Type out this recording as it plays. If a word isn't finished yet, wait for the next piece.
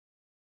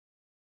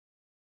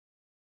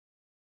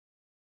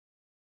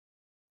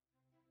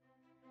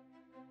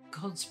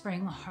Cold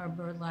Spring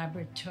Harbor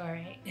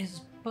Laboratory is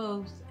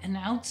both an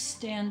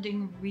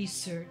outstanding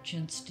research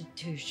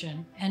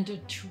institution and a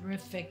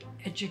terrific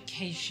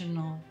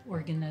educational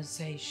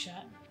organization.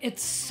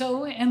 It's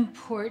so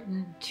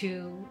important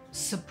to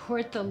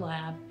support the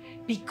lab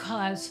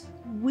because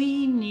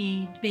we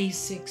need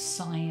basic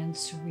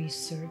science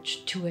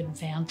research to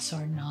advance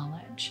our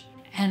knowledge.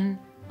 And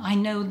I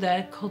know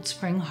that Cold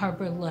Spring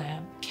Harbor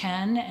Lab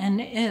can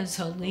and is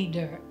a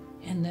leader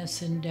in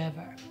this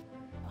endeavor.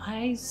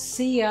 I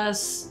see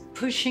us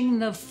pushing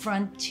the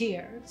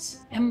frontiers.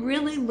 I'm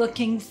really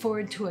looking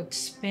forward to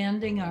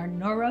expanding our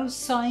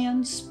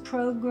neuroscience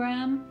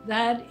program.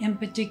 That in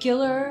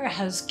particular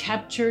has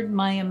captured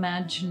my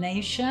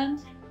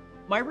imagination.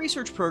 My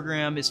research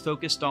program is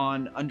focused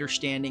on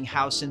understanding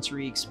how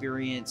sensory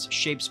experience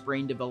shapes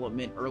brain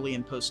development early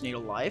in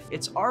postnatal life.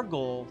 It's our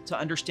goal to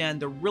understand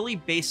the really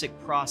basic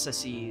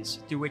processes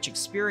through which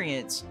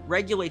experience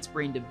regulates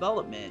brain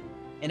development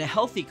in a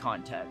healthy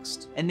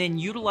context, and then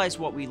utilize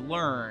what we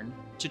learn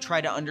to try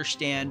to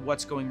understand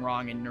what's going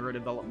wrong in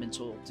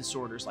neurodevelopmental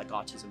disorders like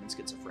autism and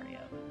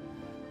schizophrenia.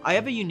 I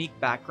have a unique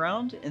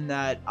background in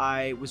that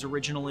I was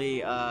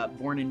originally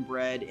born and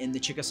bred in the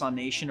Chickasaw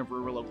Nation of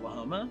rural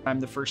Oklahoma.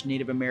 I'm the first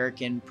Native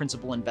American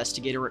principal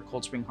investigator at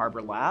Cold Spring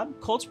Harbor Lab.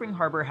 Cold Spring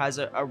Harbor has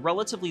a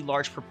relatively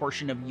large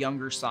proportion of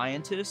younger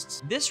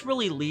scientists. This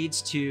really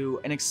leads to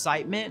an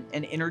excitement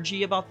and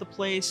energy about the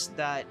place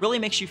that really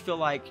makes you feel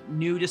like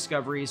new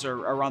discoveries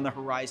are on the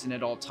horizon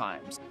at all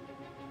times.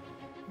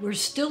 We're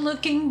still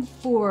looking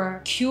for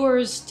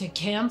cures to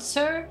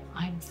cancer.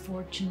 I'm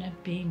fortunate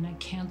being a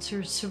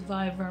cancer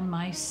survivor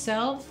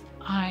myself.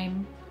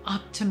 I'm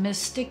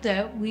optimistic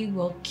that we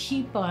will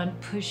keep on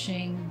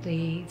pushing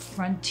the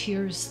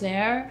frontiers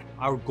there.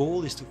 Our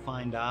goal is to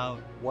find out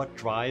what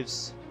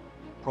drives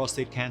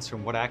prostate cancer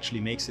and what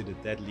actually makes it a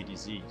deadly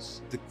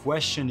disease. The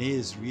question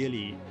is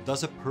really,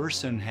 does a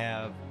person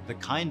have the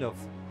kind of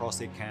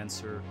prostate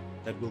cancer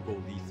that will go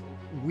lethal?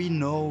 We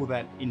know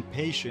that in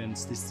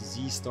patients, this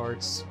disease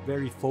starts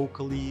very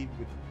focally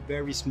with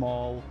very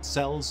small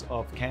cells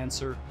of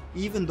cancer.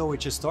 Even though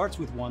it just starts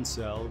with one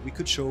cell, we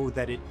could show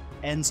that it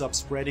ends up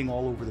spreading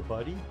all over the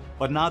body.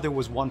 But now there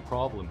was one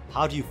problem.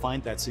 How do you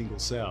find that single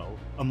cell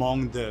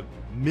among the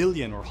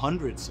million or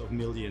hundreds of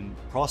million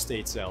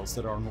prostate cells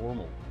that are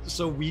normal?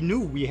 So we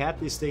knew we had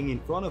this thing in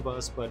front of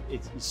us, but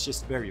it's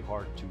just very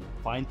hard to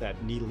find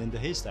that needle in the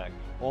haystack.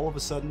 All of a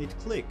sudden it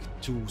clicked.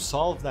 To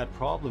solve that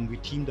problem, we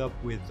teamed up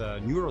with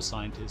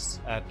neuroscientists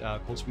at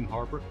Cold Spring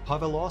Harbor.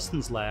 Pavel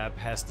Austin's lab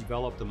has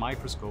developed a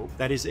microscope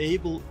that is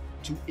able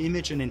to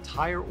image an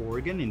entire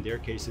organ, in their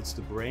case it's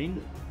the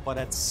brain, but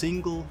at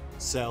single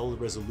cell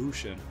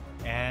resolution.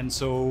 And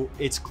so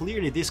it's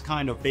clearly this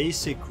kind of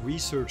basic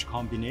research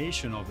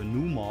combination of a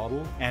new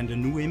model and a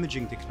new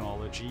imaging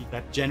technology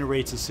that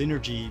generates a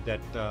synergy that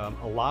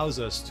allows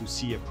us to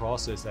see a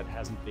process that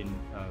hasn't been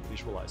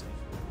visualized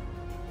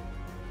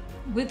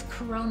before. With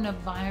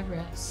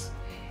coronavirus,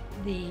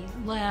 the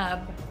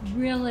lab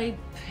really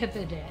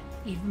pivoted.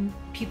 Even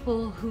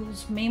people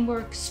whose main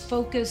work's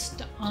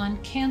focused on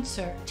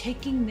cancer,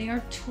 taking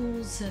their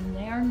tools and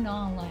their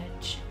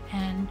knowledge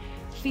and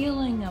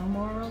feeling a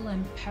moral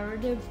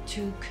imperative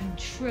to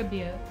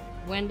contribute.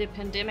 When the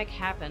pandemic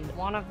happened,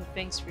 one of the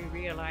things we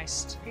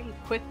realized pretty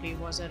quickly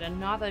was that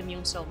another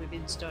immune cell we've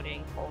been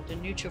studying called the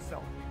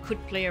neutrophil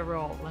could play a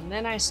role. And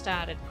then I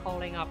started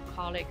calling up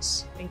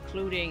colleagues,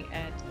 including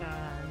at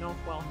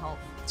Northwell Health,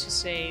 to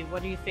say,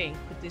 what do you think?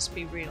 Could this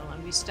be real?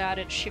 And we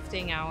started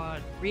shifting our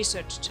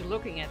research to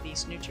looking at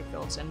these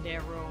neutrophils and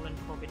their role in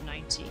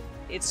COVID-19.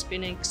 It's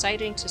been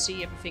exciting to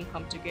see everything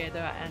come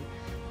together and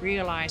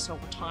realize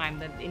over time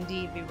that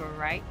indeed we were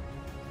right.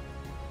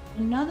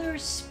 Another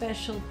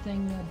special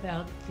thing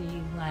about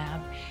the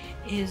lab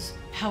is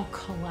how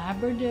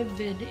collaborative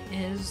it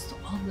is.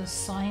 All the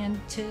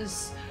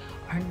scientists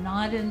are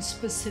not in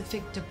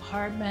specific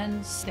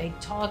departments. They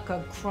talk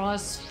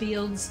across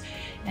fields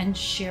and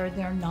share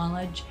their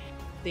knowledge.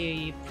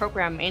 The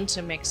program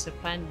intermixes the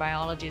plant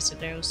biologists, the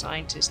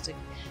neuroscientists,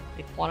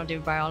 the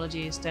quantitative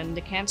biologists, and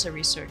the cancer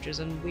researchers,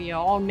 and we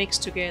are all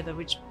mixed together,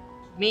 which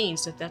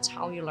means that that's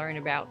how you learn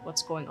about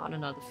what's going on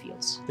in other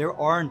fields. There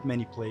aren't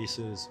many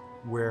places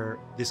where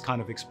this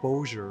kind of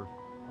exposure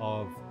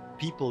of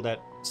people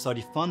that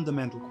study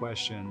fundamental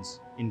questions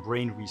in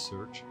brain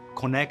research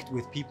connect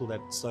with people that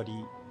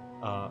study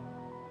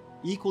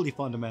equally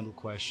fundamental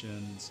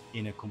questions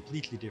in a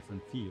completely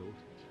different field.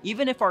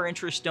 Even if our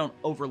interests don't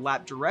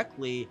overlap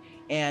directly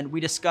and we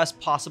discuss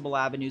possible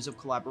avenues of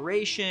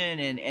collaboration,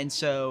 and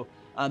so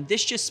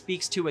this just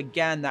speaks to,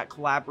 again, that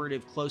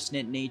collaborative,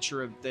 close-knit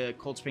nature of the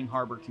Cold Spring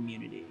Harbor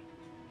community.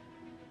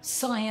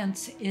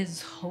 Science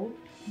is hope.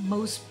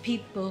 Most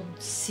people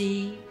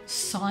see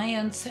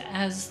science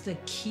as the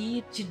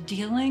key to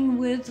dealing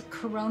with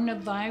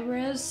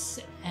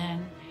coronavirus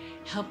and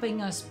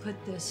helping us put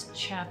this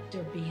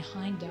chapter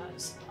behind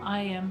us.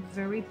 I am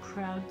very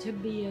proud to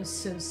be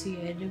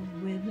associated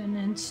with an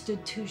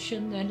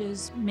institution that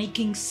is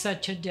making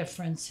such a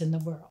difference in the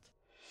world.